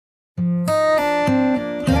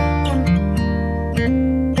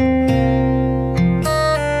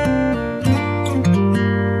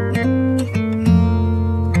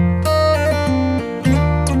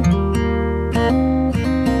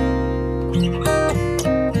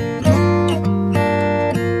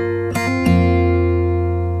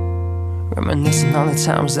reminiscing on the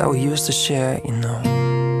times that we used to share, you know.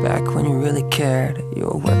 Back when you really cared. You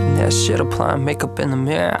were working that shit, applying makeup in the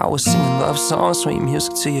mirror. I was singing love songs, sweet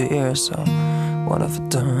music to your ears. So what have I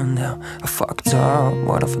done now? I fucked up,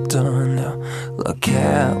 what have I done now? Look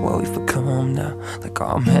at what we've become now. Like,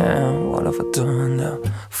 oh man, what have I done now?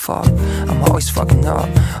 Fuck, I'm always fucking up,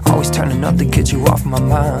 always turning up to get you off my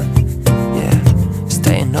mind. Yeah,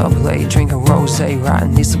 staying up late, drinking rosé,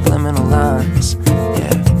 writing these subliminal lines.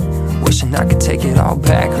 Yeah, wishing I could take it all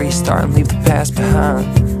back, restart and leave the past behind.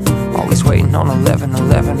 Always waiting on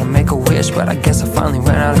 11/11 to make a wish, but I guess I finally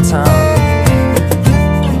ran out of time.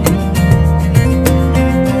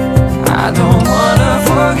 I don't wanna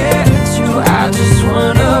forget you, I just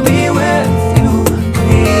wanna be with you.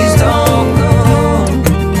 Please don't go.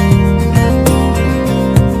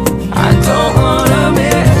 I don't wanna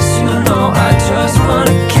miss you, no, I just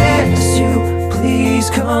wanna kiss you. Please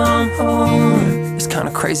come home. It's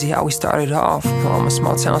kinda crazy how we started off. I'm a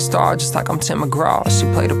small town star, just like I'm Tim McGraw. She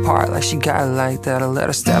played a part like she got it like that. I let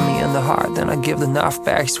her stab me in the heart, then I give the knife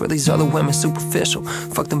back. Swear these other women superficial.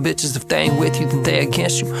 Fuck them bitches, if they ain't with you, then they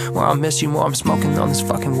against you. More I miss you, more I'm smoking on this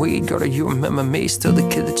fucking weed. Girl, do you remember me? Still the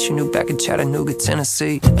kid that you knew back in Chattanooga,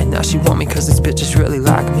 Tennessee. And now she want me cause this bitch is really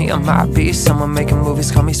like me. I might be someone making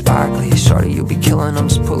movies, call me Sparkly. Shorty, you be killing them,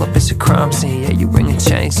 just pull up, it's a crime scene. Yeah, you bring a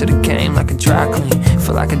change to the game like a dry clean.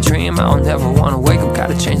 Feel like a dream, I don't ever wanna wake up.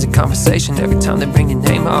 Gotta change the conversation every time they bring your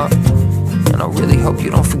name up. And I really hope you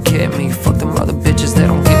don't forget me. Fuck them other bitches that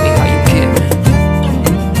don't get me how you get me.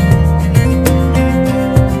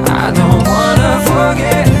 I don't wanna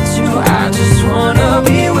forget you, I just wanna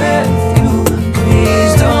be with you.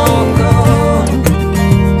 Please don't go.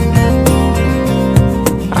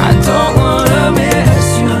 I don't wanna miss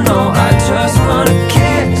you, no, I just wanna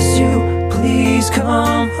kiss you. Please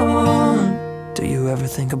come home. Do you ever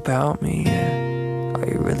think about me, yeah? Are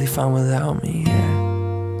you really fine without me, yeah?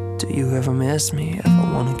 Do you ever miss me, ever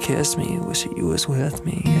wanna kiss me, wish that you was with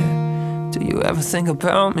me, yeah? Do you ever think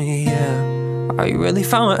about me, yeah? Are you really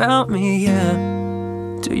fine without me, yeah?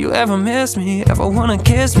 Do you ever miss me, ever wanna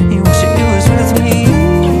kiss me, wish that you was with me?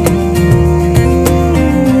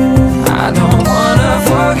 I don't wanna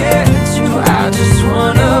forget you, I just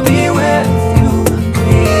wanna be with you.